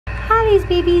these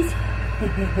babies.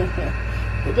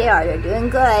 They are. They're doing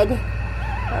good.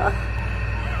 Oh.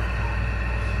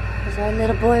 There's our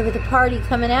little boy with the party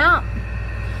coming out.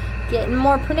 Getting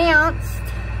more pronounced.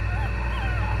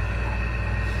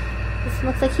 This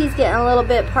looks like he's getting a little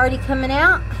bit party coming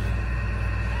out.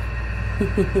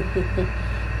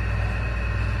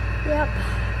 Yep.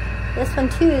 This one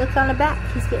too, look on the back.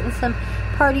 He's getting some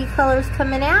party colors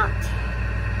coming out.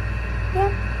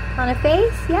 Yep. On the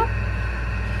face, yep.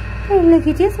 Hey, look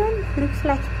at this one. Looks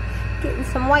like getting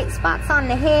some white spots on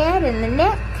the head and the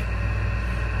neck.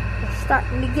 We're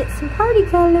starting to get some party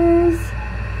colors.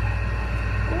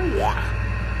 Oh yeah.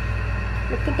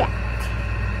 Look at that.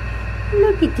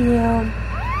 Look at them.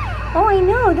 Oh, I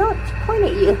know. Don't point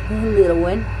at you, little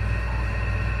one.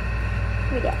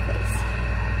 Look at that face.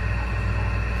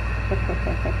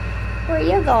 Where are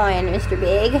you going, Mr.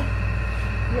 Big?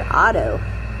 You're Otto.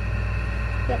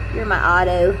 Yep, you're my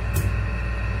Otto.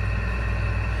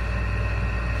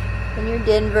 And you're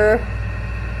Denver.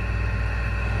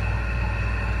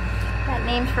 Got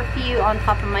names for a few on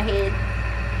top of my head.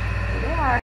 There they are.